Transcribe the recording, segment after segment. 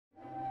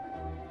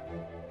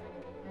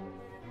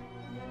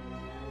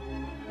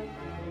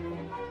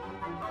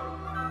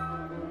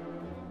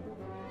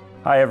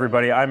Hi,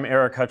 everybody. I'm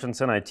Eric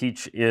Hutchinson. I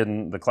teach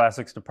in the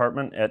classics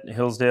department at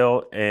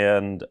Hillsdale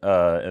and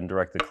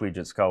direct the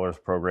Collegiate Scholars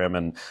Program.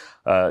 And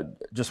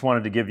just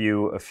wanted to give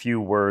you a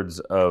few words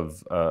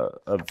of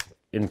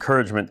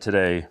encouragement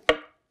today,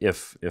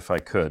 if I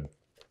could.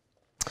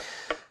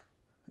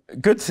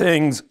 Good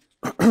things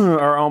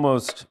are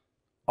almost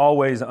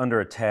always under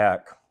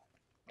attack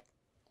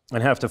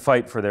and have to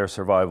fight for their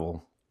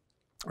survival,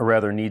 or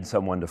rather need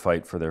someone to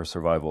fight for their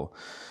survival.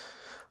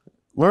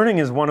 Learning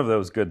is one of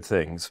those good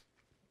things.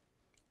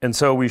 And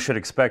so we should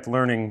expect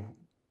learning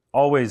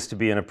always to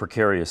be in a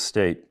precarious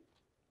state.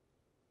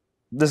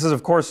 This is,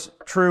 of course,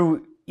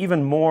 true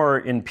even more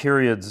in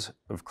periods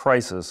of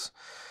crisis,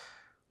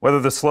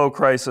 whether the slow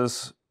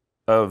crisis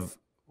of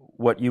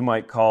what you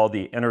might call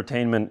the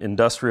entertainment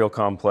industrial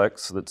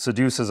complex that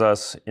seduces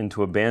us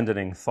into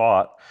abandoning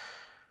thought,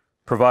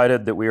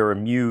 provided that we are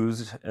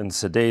amused and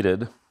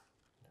sedated,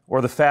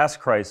 or the fast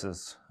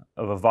crisis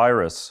of a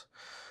virus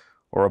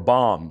or a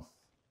bomb,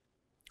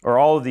 or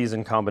all of these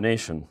in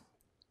combination.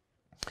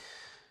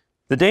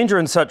 The danger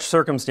in such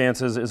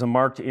circumstances is a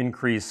marked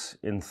increase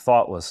in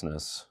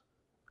thoughtlessness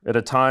at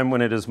a time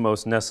when it is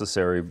most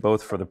necessary,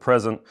 both for the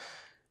present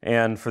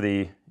and for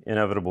the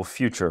inevitable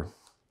future.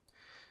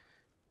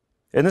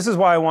 And this is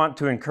why I want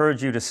to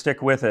encourage you to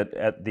stick with it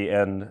at the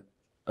end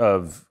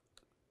of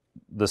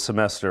the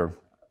semester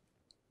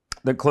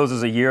that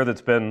closes a year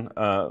that's been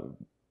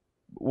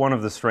one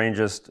of the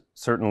strangest,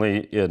 certainly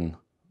in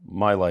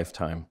my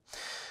lifetime.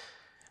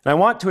 And I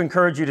want to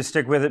encourage you to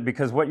stick with it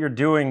because what you're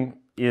doing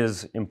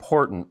is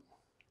important,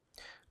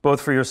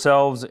 both for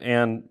yourselves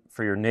and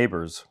for your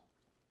neighbors.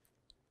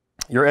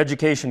 Your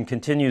education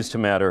continues to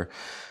matter,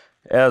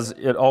 as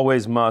it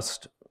always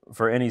must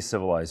for any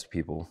civilized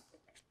people.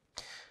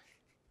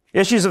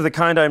 Issues of the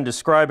kind I'm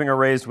describing are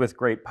raised with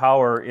great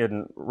power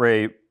in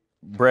Ray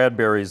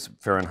Bradbury's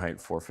Fahrenheit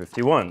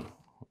 451,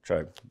 which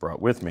I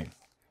brought with me.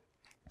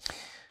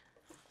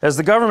 As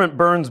the government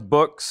burns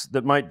books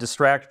that might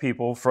distract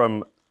people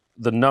from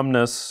the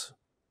numbness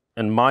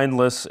and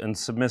mindless and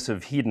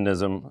submissive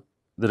hedonism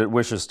that it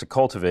wishes to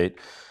cultivate,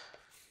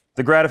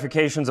 the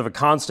gratifications of a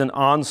constant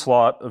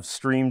onslaught of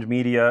streamed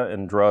media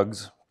and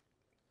drugs,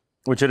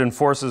 which it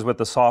enforces with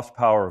the soft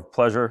power of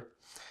pleasure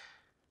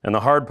and the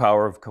hard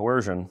power of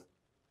coercion.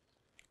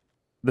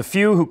 The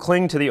few who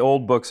cling to the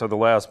old books are the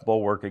last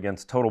bulwark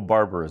against total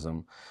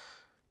barbarism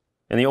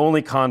and the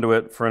only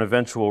conduit for an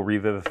eventual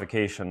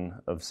revivification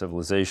of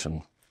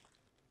civilization.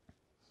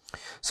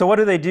 So what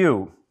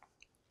do?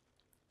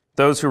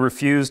 Those who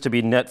refuse to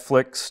be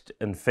Netflixed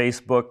and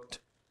Facebooked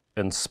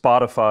and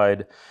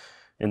Spotified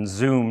and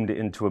zoomed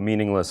into a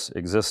meaningless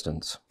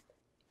existence.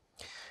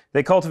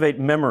 They cultivate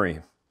memory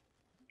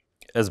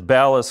as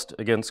ballast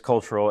against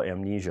cultural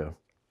amnesia.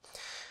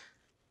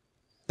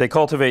 They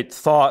cultivate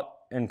thought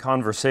and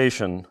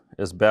conversation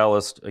as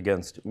ballast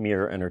against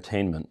mere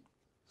entertainment.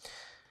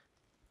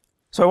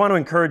 So I want to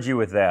encourage you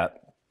with that.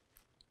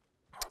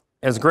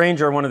 As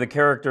Granger, one of the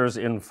characters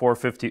in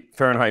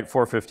Fahrenheit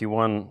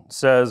 451,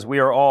 says, we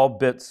are all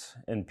bits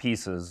and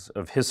pieces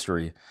of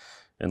history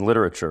and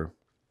literature.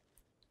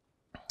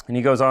 And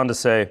he goes on to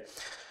say,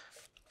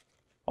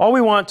 all we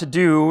want to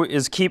do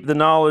is keep the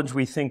knowledge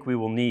we think we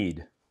will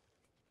need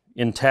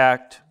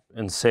intact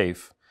and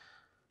safe.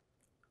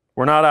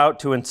 We're not out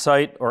to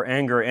incite or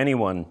anger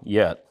anyone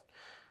yet.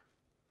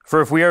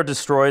 For if we are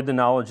destroyed, the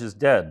knowledge is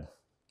dead,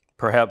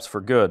 perhaps for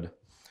good.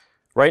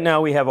 Right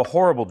now we have a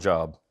horrible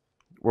job.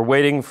 We're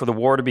waiting for the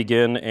war to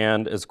begin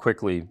and as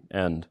quickly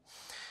end.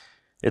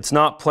 It's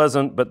not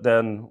pleasant, but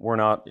then we're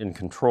not in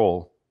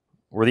control.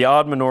 We're the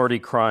odd minority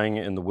crying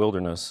in the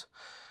wilderness.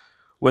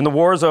 When the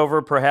war's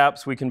over,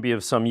 perhaps we can be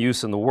of some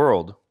use in the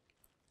world.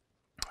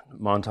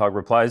 Montague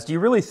replies, do you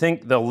really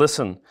think they'll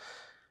listen?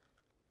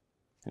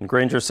 And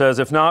Granger says,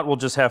 if not, we'll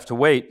just have to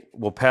wait.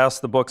 We'll pass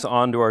the books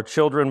on to our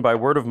children by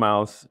word of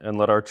mouth and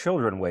let our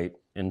children wait,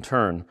 in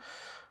turn,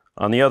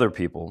 on the other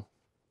people.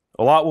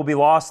 A lot will be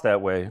lost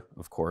that way,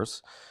 of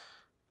course,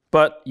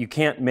 but you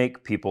can't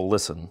make people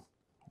listen.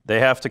 They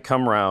have to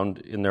come round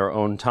in their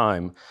own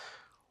time,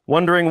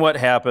 wondering what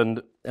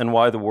happened and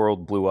why the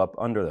world blew up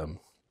under them.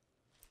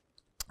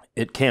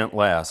 It can't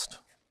last.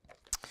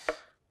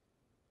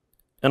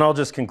 And I'll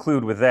just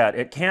conclude with that.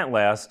 It can't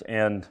last,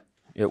 and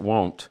it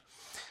won't.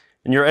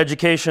 And your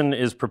education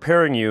is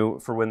preparing you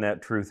for when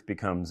that truth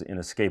becomes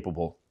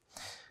inescapable.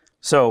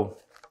 So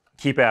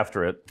keep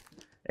after it.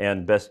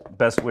 And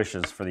best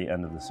wishes for the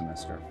end of the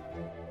semester.